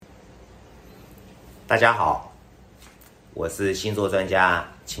大家好，我是星座专家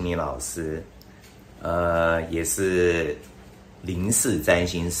秦霖老师，也是灵视占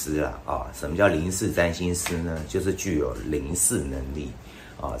星师啊。什么叫灵视占星师呢？就是具有灵视能力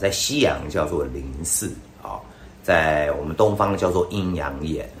啊，在西洋叫做灵视啊，在我们东方叫做阴阳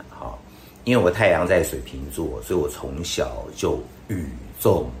眼啊。因为我太阳在水瓶座，所以我从小就与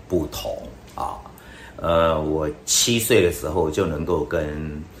众不同啊。我7岁的时候就能够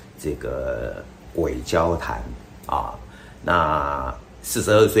跟这个鬼交谈啊，那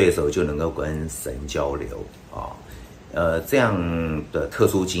42岁的时候就能够跟神交流啊，这样的特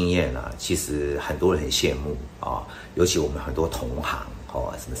殊经验啊，其实很多人很羡慕啊，尤其我们很多同行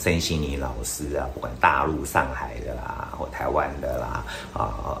哦，什么身心灵老师啊，不管大陆上海的啦，或台湾的啦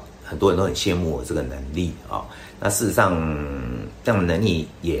啊，很多人都很羡慕我这个能力啊。那事实上，这样的能力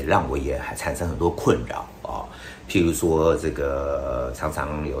也让我也还产生很多困扰啊。譬如说，这个常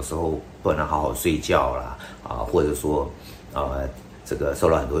常有时候不能好好睡觉啦，啊，或者说，这个受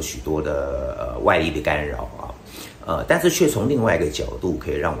到许多的外力的干扰啊，但是却从另外一个角度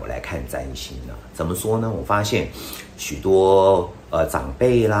可以让我来看占星啊。怎么说呢？我发现许多长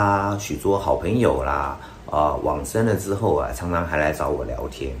辈啦，许多好朋友啦，往生了之后啊，常常还来找我聊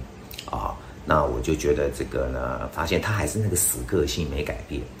天啊。那我就觉得这个呢，发现他还是那个死个性没改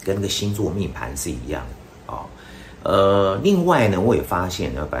变，跟那个星座命盘是一样的啊。另外呢，我也发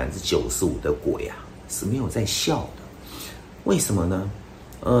现呢，95%的鬼啊是没有在笑的，为什么呢？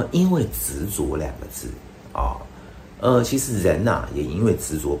因为执着2个字啊。其实人啊也因为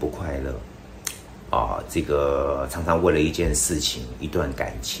执着不快乐啊，这个常常为了一件事情、一段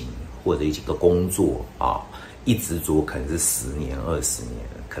感情或者一个工作啊，一执着可能是10年、20年，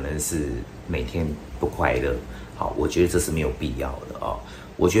可能是每天不快乐。好，我觉得这是没有必要的啊。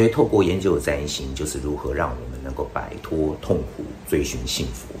我觉得透过研究占星，就是如何让我们能够摆脱痛苦，追寻幸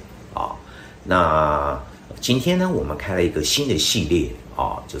福啊。那今天呢，我们开了一个新的系列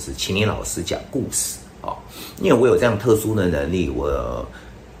啊，就是秦霖老师讲故事啊。因为我有这样特殊的能力，我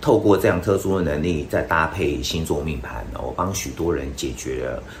透过这样特殊的能力，再搭配星座命盘，我帮许多人解决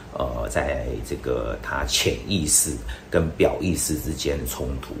了在这个他潜意识跟表意识之间的冲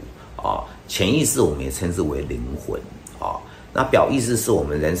突啊。潜意识我们也称之为灵魂啊。那表意识是我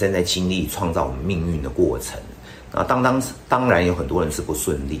们人生在经历创造我们命运的过程。那当然有很多人是不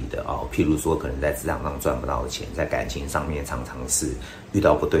顺利的啊，譬如说可能在职场上赚不到钱，在感情上面常常是遇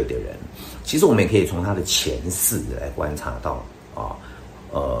到不对的人。其实我们也可以从他的前世来观察到啊，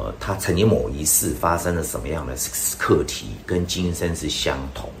他曾经某一世发生了什么样的课题，跟今生是相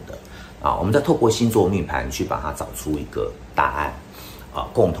同的啊。我们再透过星座命盘去把它找出一个答案啊，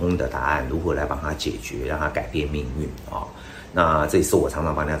共通的答案，如何来帮他解决，让他改变命运啊。那这也是我常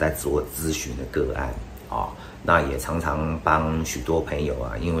常帮大家在做咨询的个案啊。那也常常帮许多朋友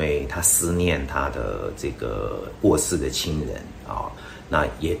啊，因为他思念他的这个过世的亲人啊，那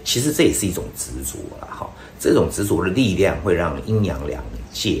也其实这也是一种执着啦。好，这种执着的力量会让阴阳两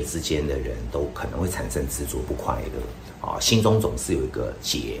界之间的人都可能会产生执着不快乐啊，心中总是有一个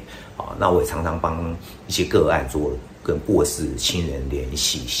结啊。那我也常常帮一些个案做跟过世亲人联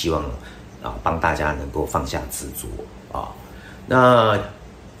系，希望啊帮大家能够放下执着啊。那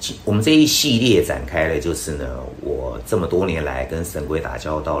我们这一系列展开了，就是呢，我这么多年来跟神鬼打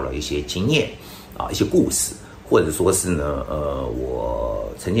交道了一些经验啊，一些故事，或者说是呢，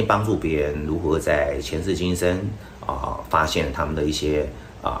我曾经帮助别人如何在前世今生啊，发现他们的一些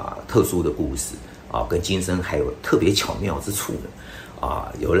特殊的故事啊，跟今生还有特别巧妙之处呢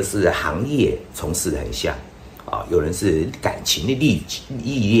啊，有的是行业从事的很像啊，有人是感情的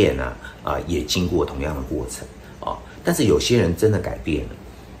历练啊，也经过同样的过程啊，但是有些人真的改变了。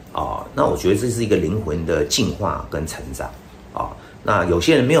那我觉得这是一个灵魂的进化跟成长啊。那有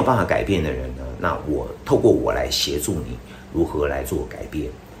些人没有办法改变的人呢，那我透过我来协助你如何来做改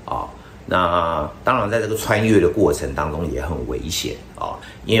变啊。那当然在这个穿越的过程当中也很危险啊，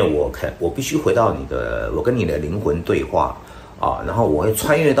因为我必须回到我跟你的灵魂对话啊，然后我会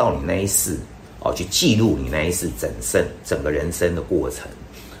穿越到你那一世啊，去记录你那一世整个人生的过程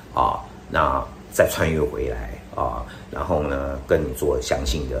啊，那再穿越回来啊，然后呢，跟你做详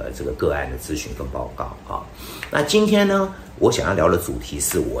细的这个个案的咨询跟报告啊。那今天呢，我想要聊的主题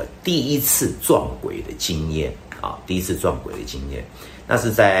是我第一次撞鬼的经验啊，第一次撞鬼的经验。那是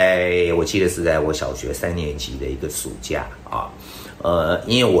我记得是在我小学3年级的一个暑假啊。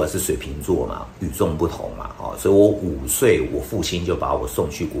因为我是水瓶座嘛，与众不同嘛，所以我5岁，我父亲就把我送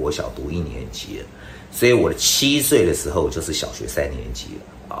去国小读1年级了，所以我7岁的时候就是小学3年级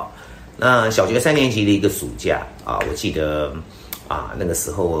了啊。那小学3年级的一个暑假啊，我记得那个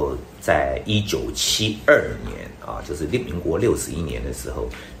时候在1972年就是民国61年的时候，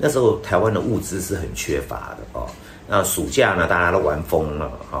那时候台湾的物资是很缺乏的那暑假呢，大家都玩疯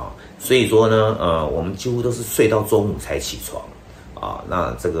了所以说呢，我们几乎都是睡到中午才起床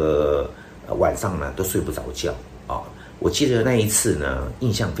那这个晚上呢都睡不着觉我记得那一次呢，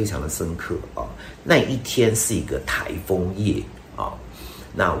印象非常的深刻那一天是一个台风夜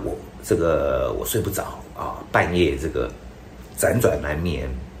那我睡不着半夜这个辗转难眠。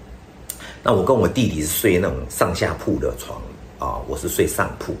那我跟我弟弟是睡那种上下铺的床我是睡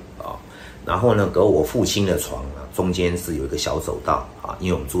上铺然后呢，隔我父亲的床中间是有一个小走道因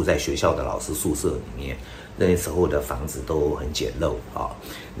为我们住在学校的老师宿舍里面，那时候的房子都很简陋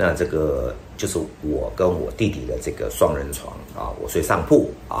那这个就是我跟我弟弟的这个双人床我睡上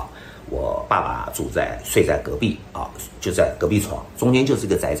铺我爸爸睡在隔壁就在隔壁床，中间就是一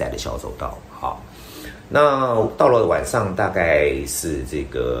个窄窄的小走道那到了晚上大概是这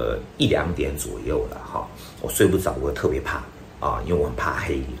个1、2点左右了我睡不着，我特别怕因为我很怕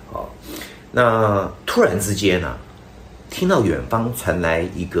黑那突然之间听到远方传来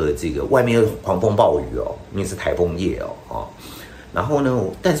一个这个外面有狂风暴雨因为是台风夜然后呢，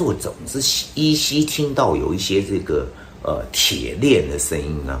但是我总是依稀听到有一些这个铁链的声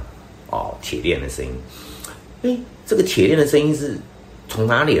音铁链的声音，这个铁链的声音是从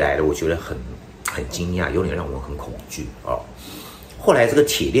哪里来的？我觉得很惊讶，有点让我很恐惧后来这个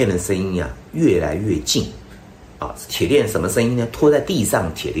铁链的声音越来越近铁链什么声音呢？拖在地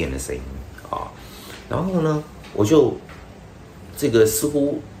上铁链的声音然后呢，我就这个似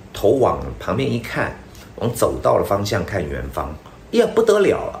乎头往旁边一看，往走道的方向看远方，不得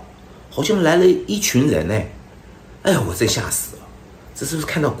了了，好像来了一群人哎呀，我真吓死了，这是不是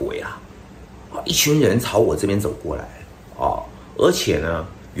看到鬼一群人朝我这边走过来而且呢，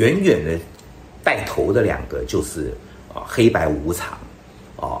远远的带头的2个就是黑白无常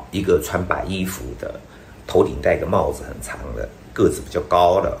一个穿白衣服的，头顶戴个帽子很长的，个子比较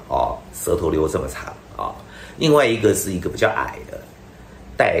高的舌头留这么长另外一个是一个比较矮的，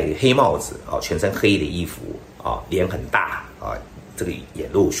戴黑帽子全身黑的衣服脸很大这个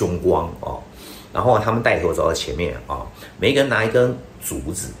眼露凶光然后他们带头走到前面每一个人拿一根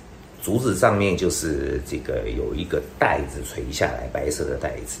竹子，竹子上面就是这个有一个带子垂下来，白色的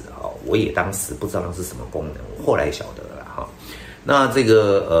带子我也当时不知道那是什么功能，我后来晓得了那这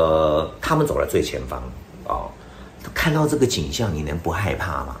个他们走在最前方看到这个景象，你能不害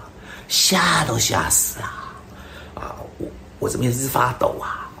怕吗？吓都吓死我这边是发抖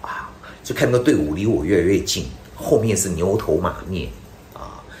就看到队伍离我越来越近，后面是牛头马面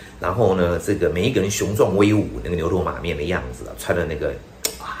然后呢，这个每一个人雄壮威武，那个牛头马面的样子穿的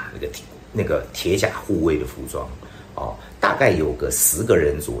那个铁甲护卫的服装大概有个10个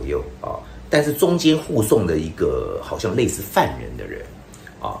人左右但是中间护送的一个好像类似犯人的人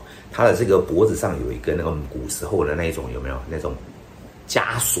他的这个脖子上有一个那种古时候的那种有没有那种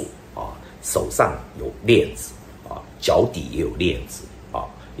枷锁手上有链子脚底也有链子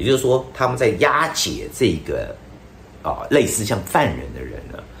也就是说他们在押解这个类似像犯人的人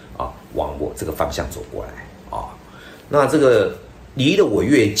呢往我这个方向走过来那这个离得我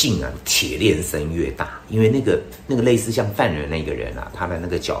越近铁链声越大，因为那个类似像犯人那个人他的那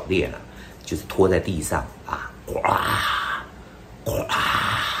个脚链就是拖在地上呱呱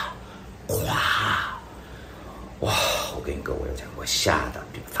呱，哇！我跟各位讲，我吓得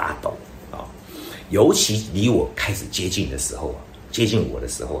发抖尤其离我开始接近我的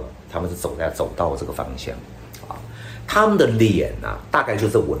时候他们是走到这个方向他们的脸大概就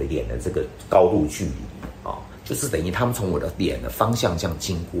是我的脸的这个高度距离就是等于他们从我的脸的方向这样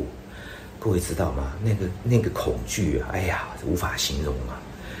经过，各位知道吗？那个恐惧哎呀，无法形容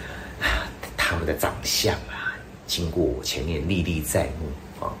他们的长相经过我前面历历在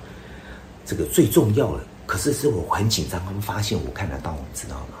目这个最重要的，可是我很紧张，他们发现我看得到，你知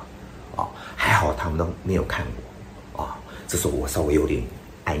道吗？还好他们都没有看我这时候我稍微有点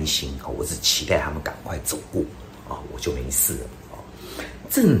安心我只期待他们赶快走过我就没事了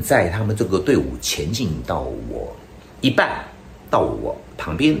正在他们这个队伍前进到我一半到我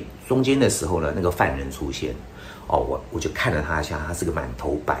旁边中间的时候呢，那个犯人出现我就看了他一下，他是个满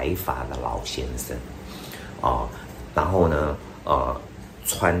头白发的老先生然后呢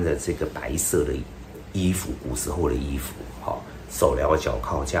穿着这个白色的衣服，古时候的衣服手镣脚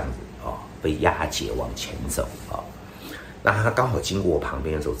铐这样子被押解往前走那他刚好经过我旁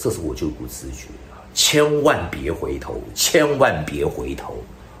边的时候，这时候我就有股直觉千万别回头，千万别回头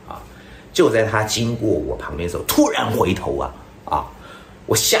就在他经过我旁边的时候，突然回头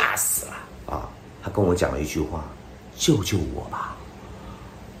我吓死了他跟我讲了一句话：“救救我吧！”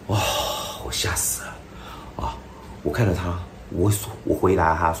哇，我吓死了我看到他我回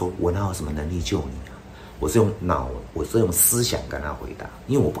答他说，我哪有什么能力救你啊？我是用思想跟他回答，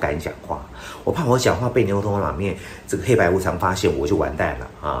因为我不敢讲话，我怕我讲话被牛头马面这个黑白无常发现，我就完蛋了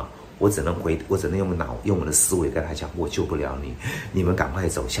啊！我只能用我的思维跟他讲，我救不了你，你们赶快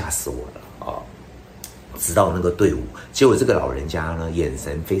走，吓死我了啊！直到那个队伍，结果这个老人家呢，眼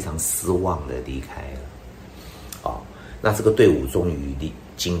神非常失望的离开了啊。那这个队伍终于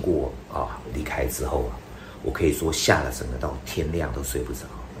经过离开之后啊，我可以说吓了整个到天亮都睡不着。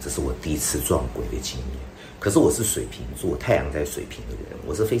这是我第一次撞鬼的经验。可是我是水瓶座，太阳在水瓶的人，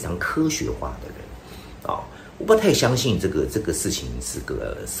我是非常科学化的人啊。我不太相信这个事情是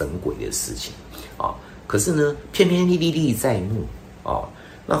个神鬼的事情啊。可是呢，偏偏历历在目啊。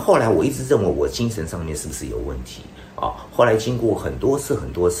那后来我一直认为我精神上面是不是有问题啊？后来经过很多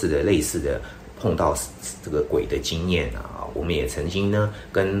次的类似的碰到这个鬼的经验啊，我们也曾经呢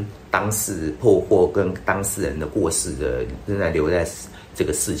跟当事或跟当事人的过世的仍然留在这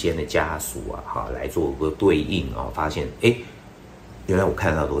个世间的家属来做个对应啊，发现原来我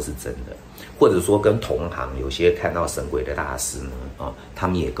看到都是真的，或者说跟同行有些看到神鬼的大师呢他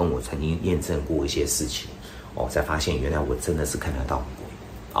们也跟我曾经验证过一些事情才发现原来我真的是看得到鬼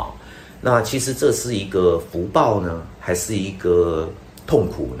那其实这是一个福报呢，还是一个痛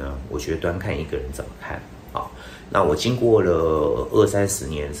苦呢？我觉得端看一个人怎么看那我经过了20-30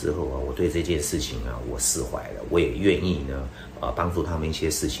年之后我对这件事情我释怀了，我也愿意呢帮助他们一些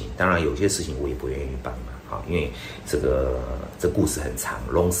事情。当然有些事情我也不愿意帮因为这故事很长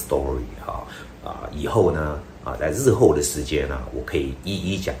 ，long story 以后呢在日后的时间我可以一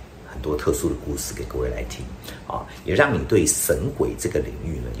一讲很多特殊的故事给各位来听也让你对神鬼这个领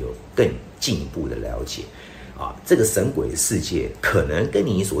域呢有更进一步的了解这个神鬼的世界可能跟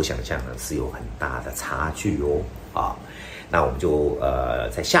你所想象的是有很大的差距那我们就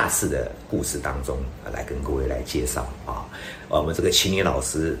在下次的故事当中来跟各位来介绍我们这个秦霖老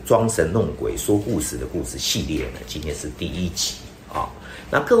师装神弄鬼说故事的故事系列呢，今天是第1集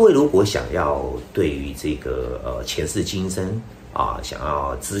那各位如果想要对于这个前世今生想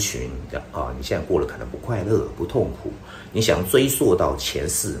要咨询你现在过得可能不快乐不痛苦，你想追溯到前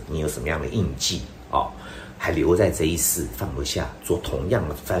世你有什么样的印记还留在这一世放不下，做同样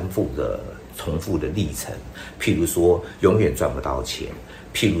的重复的历程，譬如说永远赚不到钱，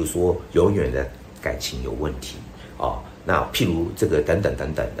譬如说永远的感情有问题那譬如这个等等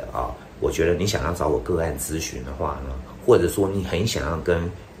的我觉得你想要找我个案咨询的话呢，或者说你很想要跟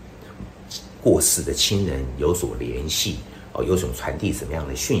过世的亲人有所联系有种传递什么样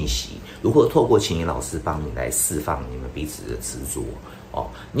的讯息，如何透过秦霖老师帮你来释放你们彼此的执着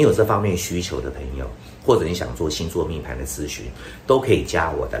你有这方面需求的朋友，或者你想做星座命盘的咨询，都可以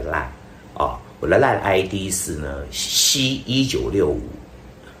加我的 LINE我的 LINE ID 是呢C1965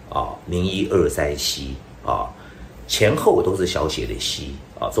 01237前后都是小写的 C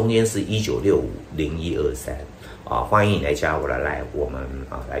中间是1965 0123欢迎你来加我的 LINE， 我们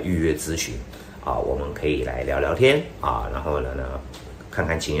来预约咨询我们可以来聊聊天然后呢看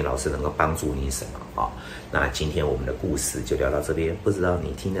看秦霖老师能够帮助你什么那今天我们的故事就聊到这边，不知道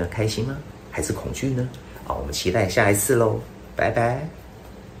你听得开心吗？还是恐惧呢？我们期待下一次喽，拜拜。